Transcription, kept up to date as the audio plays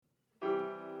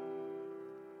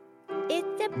It's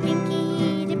the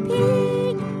Pinky the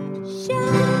Pig Show.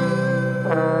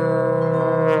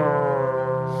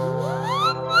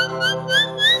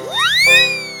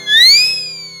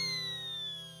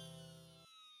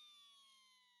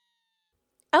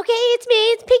 Okay, it's me,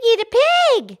 it's Pinky the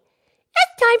Pig.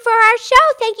 It's time for our show.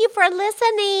 Thank you for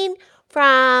listening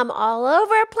from all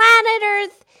over planet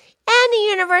Earth and the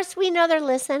universe. We know they're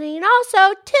listening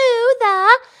also to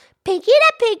the Pinky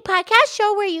the Pig podcast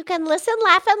show where you can listen,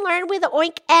 laugh, and learn with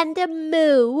Oink and a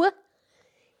Moo. And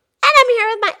I'm here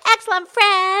with my excellent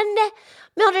friend,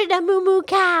 Mildred the Moo Moo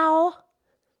Cow.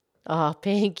 Oh,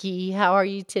 Pinky, how are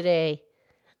you today?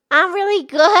 I'm really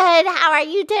good. How are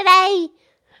you today?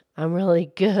 I'm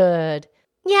really good.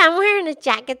 Yeah, I'm wearing a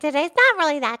jacket today. It's not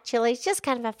really that chilly. It's just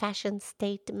kind of a fashion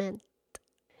statement.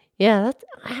 Yeah,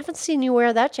 I haven't seen you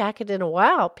wear that jacket in a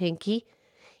while, Pinky.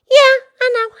 Yeah, I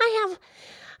know.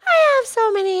 I have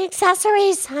so many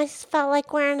accessories. I just felt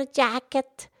like wearing a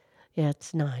jacket. Yeah,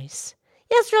 it's nice.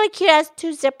 Yeah, it's really cute. It has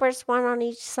 2 zippers, one on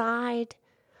each side.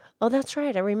 Oh, that's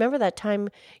right. I remember that time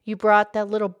you brought that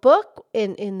little book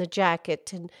in the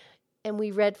jacket, and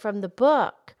we read from the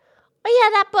book. Oh,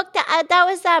 yeah, that book, that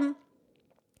was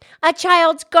A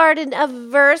Child's Garden of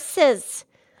Verses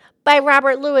by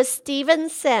Robert Louis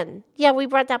Stevenson. Yeah, we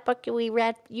brought that book and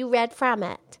you read from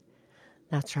it.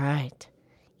 That's right.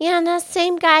 Yeah, and the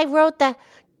same guy wrote the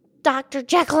Dr.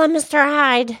 Jekyll and Mr.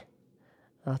 Hyde.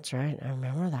 That's right. I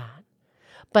remember that.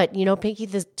 But, you know, Pinky,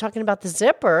 talking about the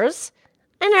zippers.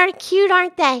 And they're cute,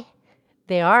 aren't they?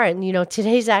 They are. And, you know,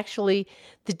 today's actually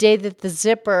the day that the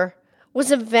zipper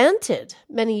was invented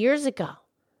many years ago.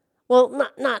 Well,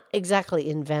 not exactly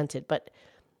invented, but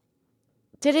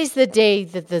today's the day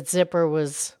that the zipper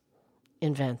was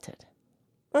invented.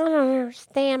 I don't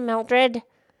understand, Mildred.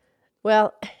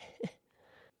 Well,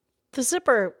 the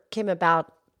zipper came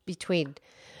about between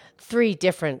 3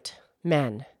 different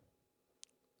men.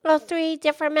 Well, 3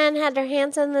 different men had their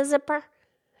hands in the zipper?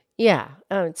 Yeah,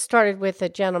 it started with a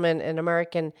gentleman, an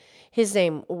American. His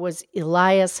name was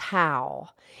Elias Howe.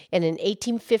 And in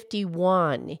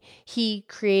 1851, he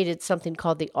created something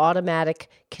called the automatic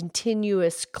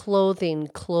continuous clothing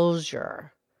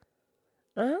closure.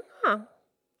 Oh.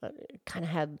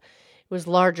 It was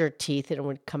larger teeth and it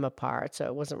would come apart, so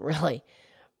it wasn't really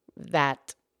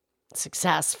that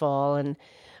successful.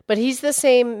 But he's the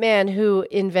same man who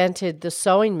invented the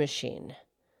sewing machine.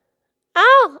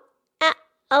 Oh,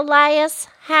 Elias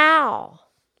Howe.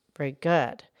 Very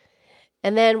good.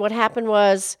 And then what happened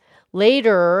was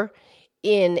later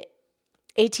in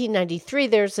 1893,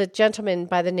 there's a gentleman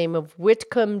by the name of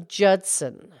Whitcomb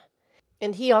Judson.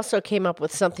 And he also came up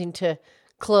with something to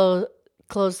close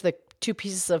the 2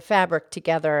 pieces of fabric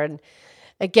together. And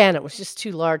again, it was just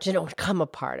too large and it would come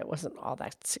apart. It wasn't all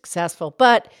that successful.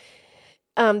 But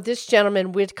this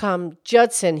gentleman, Whitcomb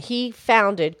Judson, he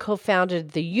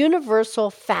co-founded the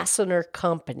Universal Fastener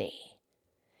Company.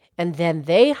 And then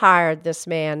they hired this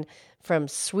man from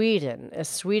Sweden, a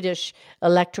Swedish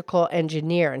electrical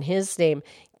engineer, and his name,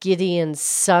 Gideon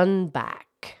Sundback.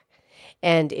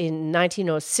 And in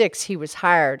 1906, he was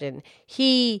hired, and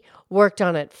he worked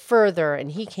on it further,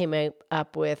 and he came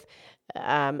up with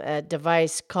a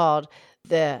device called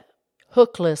the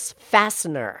hookless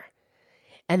fastener.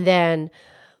 And then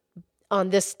on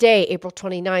this day, April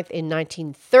 29th in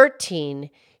 1913,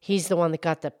 he's the one that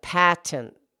got the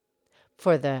patent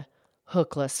for the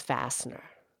hookless fastener.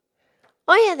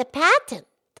 Oh, yeah, the patent.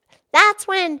 That's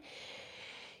when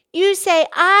you say,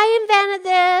 I invented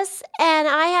this and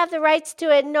I have the rights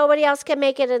to it and nobody else can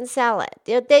make it and sell it.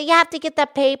 You have to get the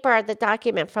paper, the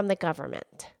document from the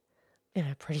government.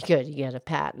 Yeah, pretty good. You get a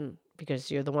patent because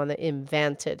you're the one that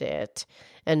invented it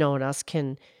and no one else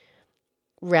can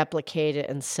replicate it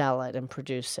and sell it and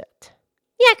produce it.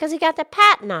 Yeah, because you got the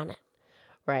patent on it.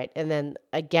 Right. And then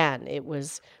again, it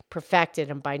was perfected.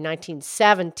 And by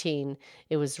 1917,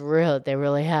 they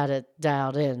really had it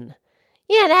dialed in.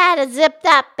 Yeah, they had it zipped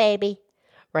up, baby.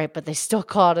 Right. But they still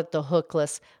called it the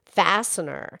hookless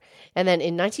fastener. And then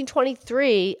in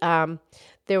 1923,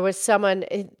 there was someone,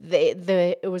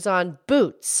 it was on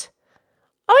boots.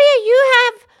 Oh, yeah, you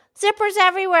have zippers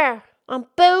everywhere. On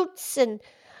boots and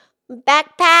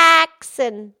backpacks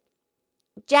and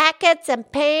jackets and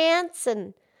pants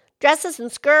and dresses and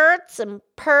skirts and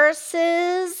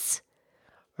purses.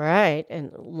 Right,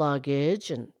 and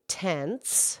luggage and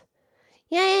tents.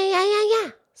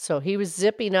 Yeah. So he was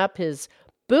zipping up his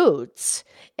boots,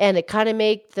 and it kind of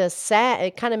made the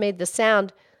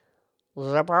sound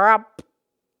zipper up,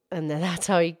 and then that's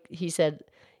how he said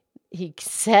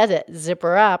it,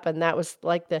 zipper up, and that was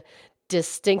like the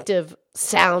distinctive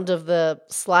sound of the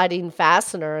sliding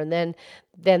fastener. And then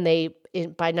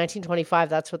by 1925,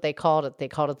 that's what they called it. They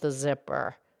called it the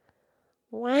zipper.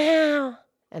 Wow.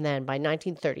 And then by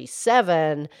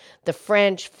 1937, the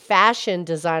French fashion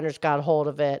designers got hold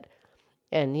of it.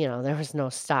 And, there was no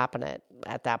stopping it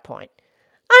at that point.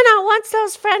 Oh, no. Once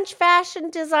those French fashion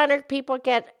designer people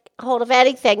get hold of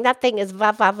anything, that thing is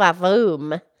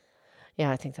va-va-va-voom.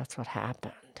 Yeah, I think that's what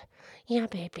happened. Yeah,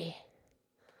 baby.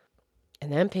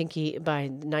 And then, Pinky,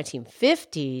 by the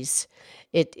 1950s,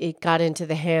 it got into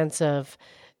the hands of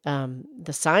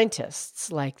the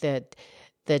scientists, like the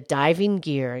diving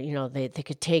gear. They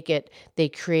could take it. They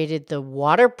created the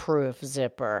waterproof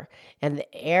zipper and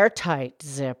the airtight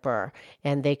zipper,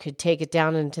 and they could take it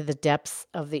down into the depths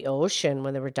of the ocean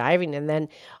when they were diving. And then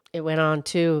it went on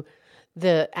to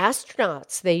the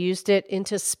astronauts. They used it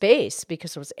into space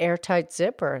because it was airtight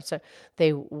zipper. So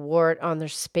they wore it on their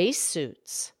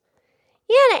spacesuits.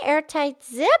 Yeah, an airtight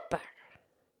zipper.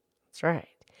 That's right.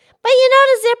 But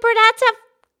the zipper, that's a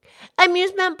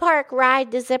amusement park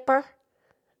ride, the zipper.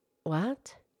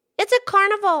 What? It's a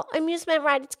carnival amusement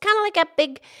ride. It's kind of like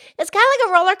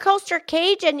a roller coaster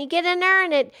cage, and you get in there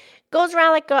and it goes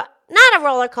around not a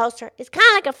roller coaster. It's kind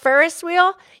of like a Ferris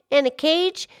wheel in a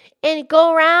cage, and you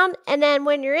go around, and then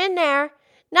when you're in there,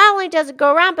 not only does it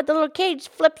go around, but the little cage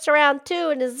flips around too,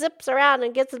 and it zips around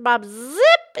and gets about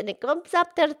zip, and it comes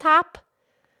up to the top.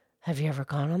 Have you ever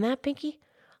gone on that, Pinky?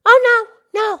 Oh,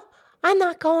 no, I'm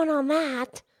not going on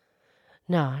that.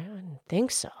 No, I didn't think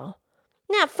so.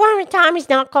 No, Farmer Tommy's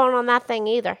not going on that thing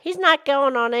either. He's not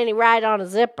going on any ride on a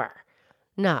zipper.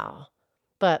 No,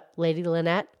 but Lady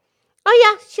Lynette? Oh,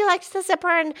 yeah, she likes the zipper,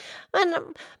 and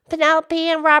Penelope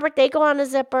and Robert, they go on a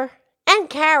zipper. And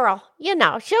Carol,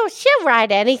 she'll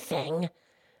ride anything.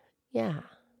 Yeah.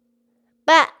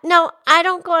 But no, I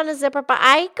don't go on a zipper, but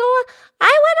I went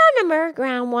on a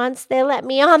merry-go-round once. They let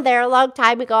me on there a long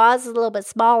time ago. I was a little bit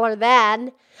smaller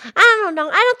then. I don't know.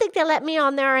 I don't think they let me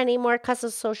on there anymore because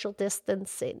of social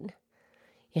distancing.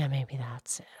 Yeah, maybe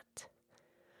that's it.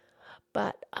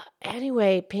 But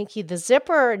anyway, Pinky, the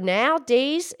zipper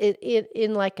nowadays,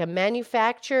 in like a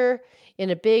manufacturer, in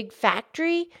a big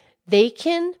factory, they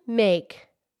can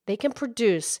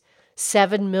produce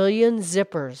 7 million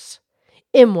zippers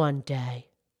in one day.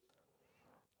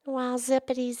 Wow,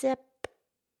 zippity zip.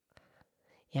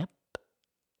 Yep.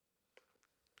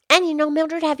 And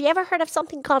Mildred, have you ever heard of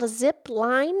something called a zip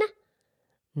line?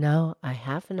 No, I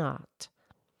have not.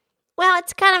 Well,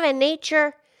 it's kind of a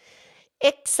nature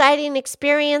exciting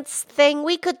experience thing.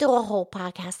 We could do a whole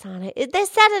podcast on it. They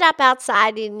set it up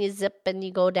outside and you zip and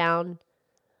you go down.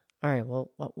 All right, well,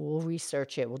 we'll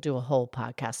research it. We'll do a whole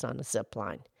podcast on the zip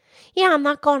line. Yeah, I'm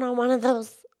not going on one of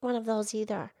those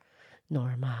either.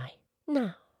 Nor am I.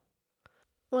 No.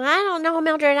 Well, I don't know,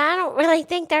 Mildred. I don't really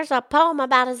think there's a poem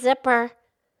about a zipper.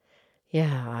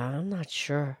 Yeah, I'm not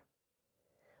sure.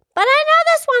 But I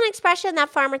know this one expression that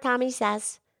Farmer Tommy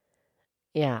says.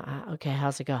 Yeah, okay,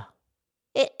 how's it go?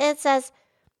 It says,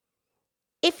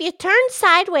 if you turned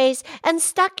sideways and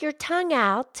stuck your tongue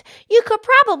out, you could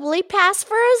probably pass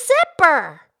for a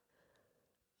zipper.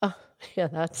 Oh, yeah,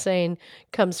 that saying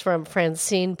comes from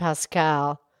Francine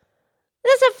Pascal.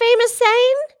 That's a famous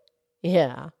saying?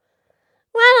 Yeah.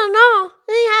 Well, I don't know.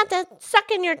 You have to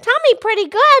suck in your tummy pretty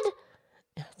good.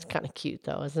 It's kind of cute,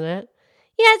 though, isn't it?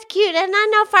 Yeah, it's cute. And I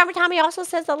know Farmer Tommy also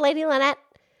says to Lady Lynette.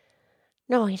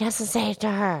 No, he doesn't say it to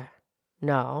her.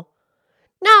 No.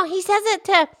 No, he says it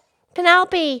to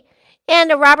Penelope and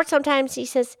to Robert sometimes. He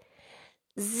says,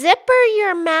 zipper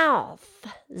your mouth.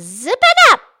 Zip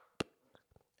it up.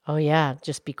 Oh, yeah,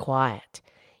 just be quiet.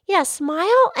 Yeah,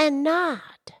 smile and nod.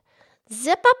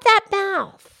 Zip up that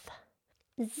mouth.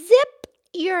 Zip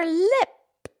your lip.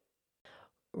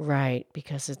 Right,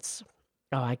 because it's...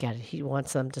 Oh, I get it. He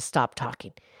wants them to stop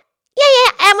talking.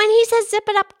 Yeah. And when he says zip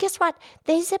it up, guess what?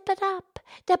 They zip it up.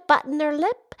 They button their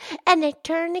lip, and they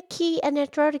turn the key, and they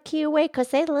throw the key away because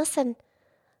they listen.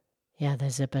 Yeah, they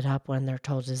zip it up when they're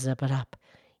told to zip it up.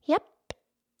 Yep.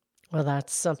 Well,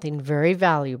 that's something very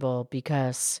valuable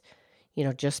because,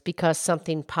 just because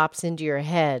something pops into your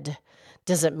head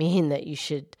doesn't mean that you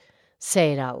should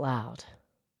say it out loud.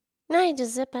 No, you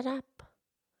just zip it up.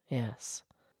 Yes.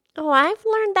 Oh, I've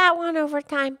learned that one over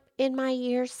time in my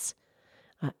years.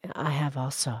 I have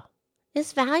also.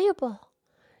 It's valuable.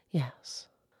 Yes.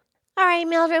 All right,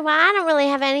 Mildred, well, I don't really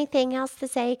have anything else to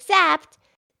say except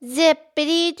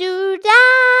zippity-doo-dah,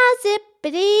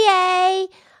 zippity-yay.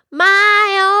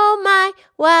 My, oh my,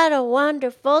 what a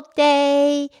wonderful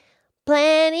day.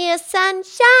 Plenty of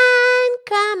sunshine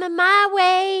coming my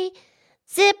way.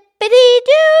 Zippity-doo-dah,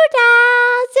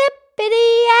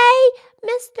 zippity-yay.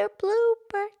 Mr.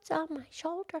 Bluebird's on my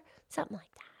shoulder. Something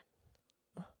like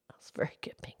that. That was very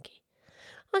good, Pinky.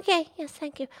 Okay, yes,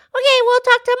 thank you. Okay, we'll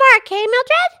talk tomorrow, okay,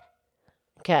 Mildred?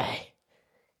 Okay.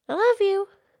 I love you.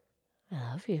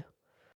 I love you.